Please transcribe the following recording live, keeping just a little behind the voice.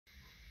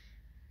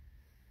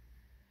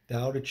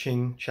Tao Te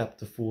Ching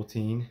Chapter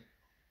 14.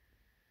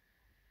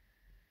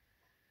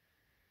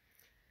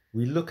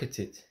 We look at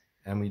it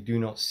and we do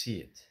not see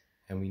it,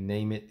 and we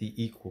name it the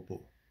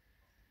equable.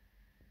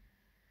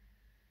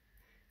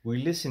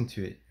 We listen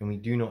to it and we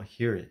do not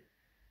hear it,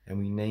 and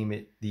we name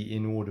it the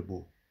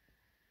inaudible.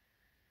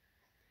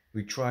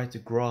 We try to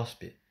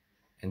grasp it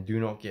and do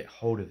not get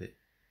hold of it,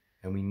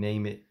 and we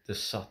name it the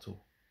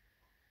subtle.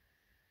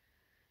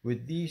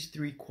 With these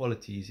three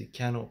qualities, it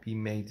cannot be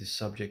made the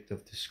subject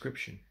of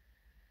description,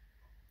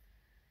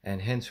 and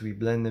hence we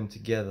blend them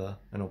together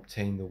and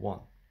obtain the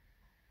one.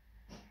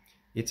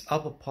 Its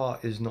upper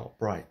part is not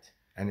bright,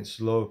 and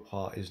its lower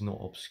part is not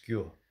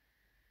obscure.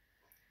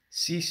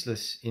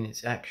 Ceaseless in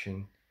its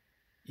action,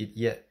 it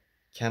yet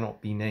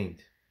cannot be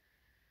named.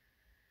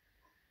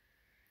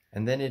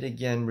 And then it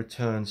again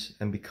returns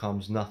and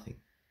becomes nothing.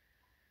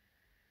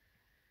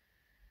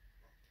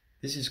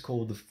 This is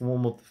called the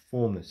form of the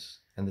formless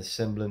and the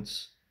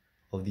semblance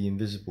of the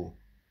invisible.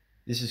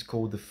 This is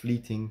called the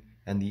fleeting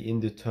and the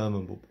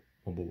indeterminable.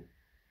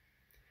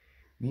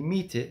 We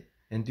meet it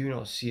and do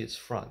not see its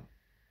front.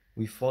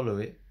 We follow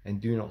it and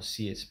do not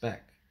see its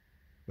back.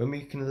 When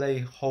we can lay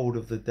hold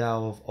of the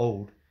Tao of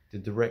old to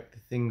direct the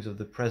things of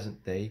the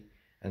present day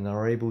and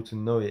are able to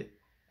know it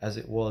as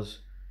it was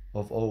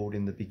of old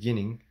in the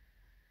beginning,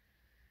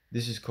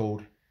 this is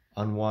called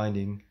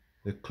unwinding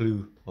the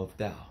clue of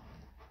Tao.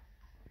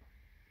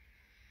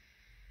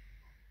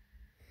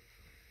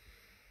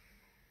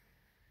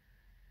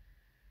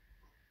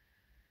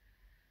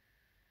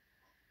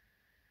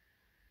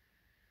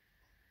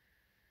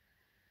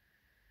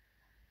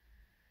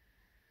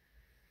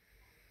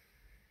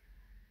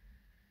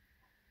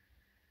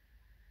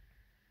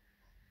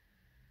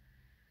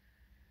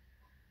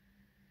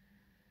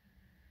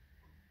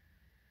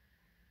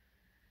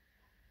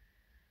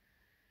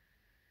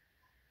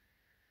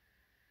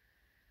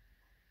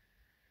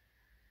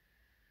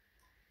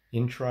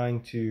 In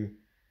trying to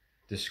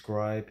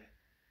describe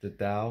the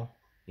Tao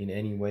in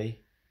any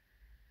way,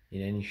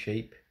 in any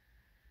shape,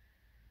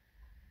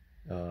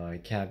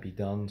 it can't be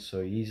done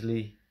so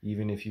easily.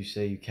 Even if you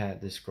say you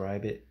can't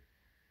describe it,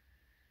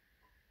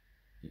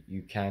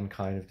 you can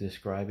kind of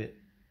describe it.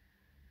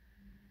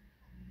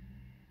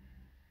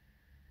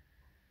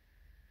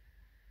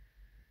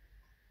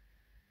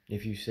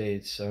 If you say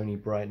it's only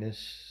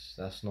brightness,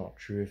 that's not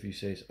true. If you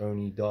say it's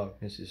only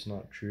darkness, it's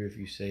not true. If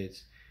you say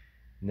it's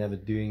never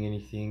doing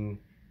anything,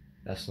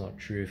 that's not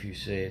true. If you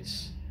say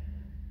it's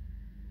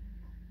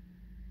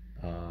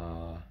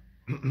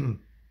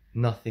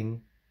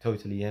nothing,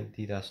 totally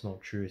empty, that's not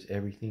true. It's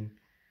everything.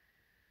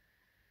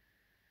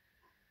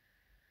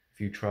 If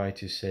you try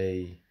to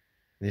say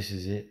this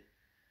is it,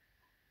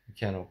 you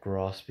cannot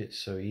grasp it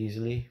so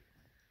easily,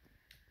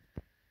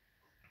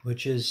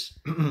 which is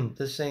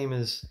the same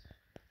as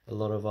a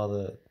lot of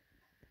other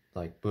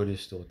like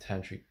Buddhist or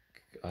Tantric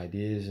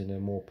ideas in a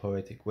more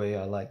poetic way.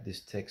 I like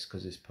this text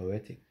because it's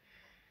poetic.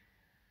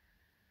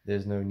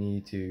 There's no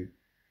need to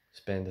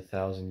spend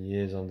 1,000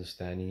 years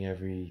understanding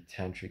every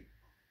Tantric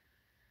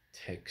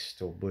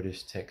text or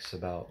Buddhist text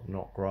about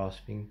not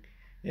grasping.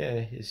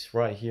 Yeah, it's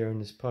right here in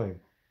this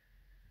poem.